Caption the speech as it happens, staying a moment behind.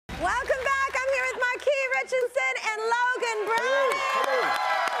Welcome back. I'm here with Marque Richardson and Logan Browning.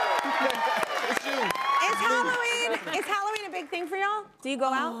 Is Halloween a big thing for y'all? Do you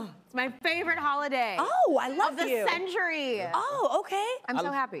go out? It's my favorite holiday. Oh, I love of the century. Oh, okay. I'm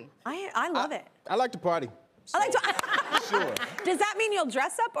so happy. I love it. I like to party. I like to. Sure. Does that mean you'll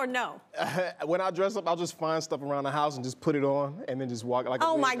dress up or no? When I dress up, I'll just find stuff around the house and just put it on and then just walk like.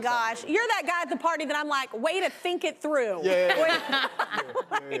 Oh my gosh, you're that guy at the party that I'm like, way to think it through. Yeah.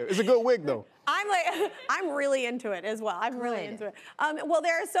 It's a good wig though. I'm really into it as well. I'm really into it. Well,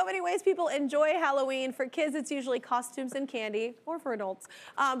 there are so many ways people enjoy Halloween. For kids, it's usually costumes and candy, or for adults.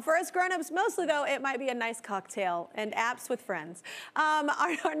 For us grown-ups, mostly though, it might be a nice cocktail and apps with friends.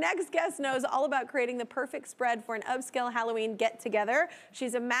 Our next guest knows all about creating the perfect spread for an upscale Halloween get-together.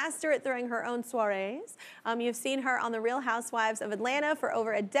 She's a master at throwing her own soirees. You've seen her on the Real Housewives of Atlanta for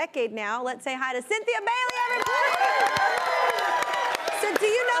over a decade now. Let's say hi to Cynthia Bailey, everybody! So do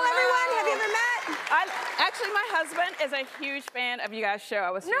you know everyone? Have you ever met? Actually, my husband is a huge fan of you guys' show. I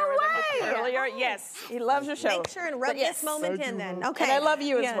was No way! earlier. Yes, he loves your show. Make sure and rub this moment in then. Okay. And I love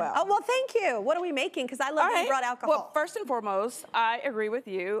you as well. Oh, well, thank you. What are we making? Because I love that you brought alcohol. Well, first and foremost, I agree with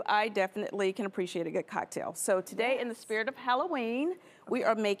you. I definitely can appreciate a good cocktail. So today, in the spirit of Halloween, we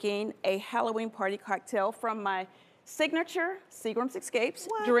are making a Halloween party cocktail from my signature Seagram's Escapes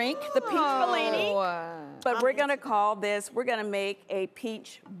drink, the Peach Boo-Lini. But we're gonna call this, we're gonna make a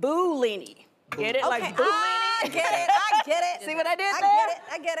Peach Boo-Lini. Get it? Like Boo-Lini? I get it. I get it. See what I did there?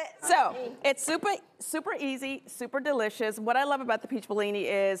 I get it. So it's super easy, super delicious. What I love about the Peach Boo-Lini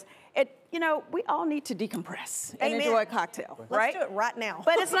is we all need to decompress and enjoy a cocktail, right? Let's do it right now.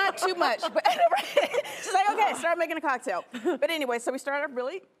 But it's not too much. She's like, okay, start making a cocktail. But anyway, so we start off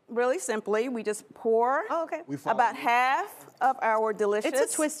really simply. We just pour about half of our delicious.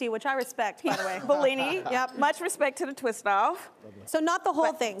 It's a twisty, which I respect, by the way. Boo-Lini. Yep. Much respect to the twist off. So not the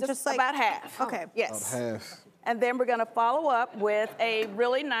whole thing, just like about half. Okay. Yes. About half. And then we're gonna follow up with a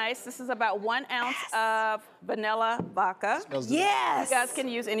really nice, this is about 1 ounce of vanilla vodka. Yes. You guys can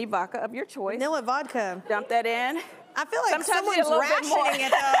use any vodka of your choice. Vanilla vodka. Dump that in. I feel like someone's rationing it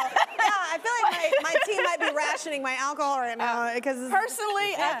though. Yeah, I feel like my team might be rationing my alcohol right now because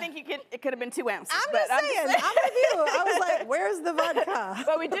personally, I think it could have been 2 ounces. I'm just saying, I'm with you. I was like, where's the vodka?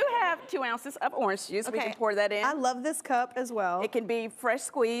 But we do have 2 ounces of orange juice. We can pour that in. I love this cup as well. It can be fresh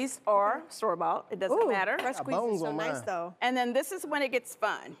squeezed or store-bought. It doesn't matter. Fresh squeezed is so nice though. And then this is when it gets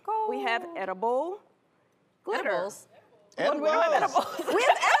fun. We have edible glitter. Edibles. We don't have edibles. We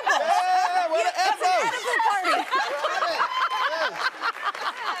have edibles. Yeah, what an edible. Edible party.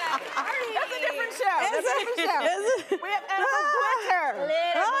 That's a different show. That's a different show. We have edible glitter.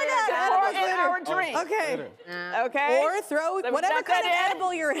 Oh my God, pour edible in our drink. Okay. Okay. Or throw whatever kind of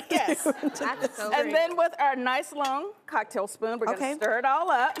edible you're into. Yes. And then with our nice long cocktail spoon, we're gonna stir it all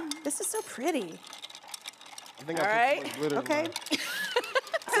up. This is so pretty. I think I put too much glitter in mine.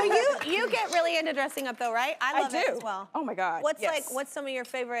 So you get really into dressing up though, right? I love it as well. Oh my God. What's some of your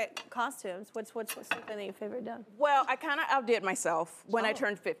favorite costumes? What's something that your favorite done? Well, I kind of outdid myself when I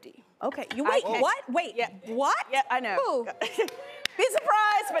turned 50. Okay. Wait, what? Wait. Yeah. What? Yeah, I know. Who? Be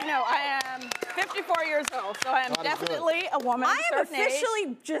surprised, but no, I am 54 years old, so I am definitely a woman of a certain age. I am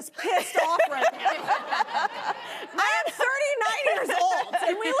officially just pissed off right now. I am 39 years old,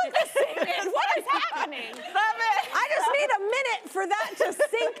 and we look the same. What is happening? Love it. I just need a minute for that to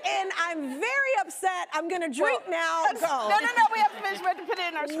sink in. I'm very upset. I'm gonna drink now. Go. No, we have to finish. We have to put it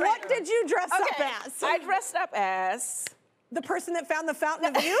in our strainer. What did you dress up as? I dressed up as the person that found the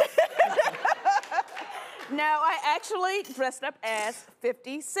fountain of youth. No, I actually dressed up as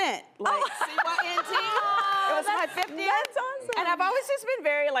 50 Cent. Like, CYNT. It was my 50th. That's awesome. And I've always just been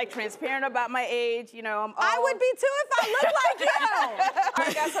very, like, transparent about my age. You know, I would be too if I looked like you. All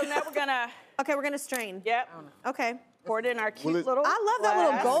right, guys, so now we're gonna... Okay, we're gonna strain. Yep. Okay. Pour it in our cute little I love that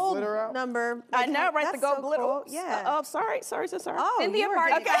little gold number. I know, right? The gold glitter. Cool. Yeah. Oh, sorry. Oh, Cynthia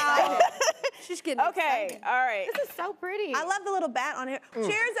party. Okay. She's getting excited. All right. This is so pretty. I love the little bat on here.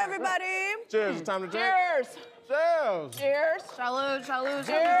 Cheers, everybody. Cheers. It's time to drink. Cheers. Cheers. Cheers. Salud, salud,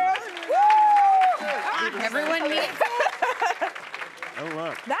 Cheers. Woo! Everyone needs.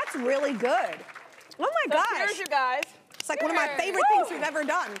 That's really good. Oh my gosh. Cheers, you guys. It's like one of my favorite things we've ever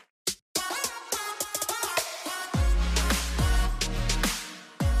done.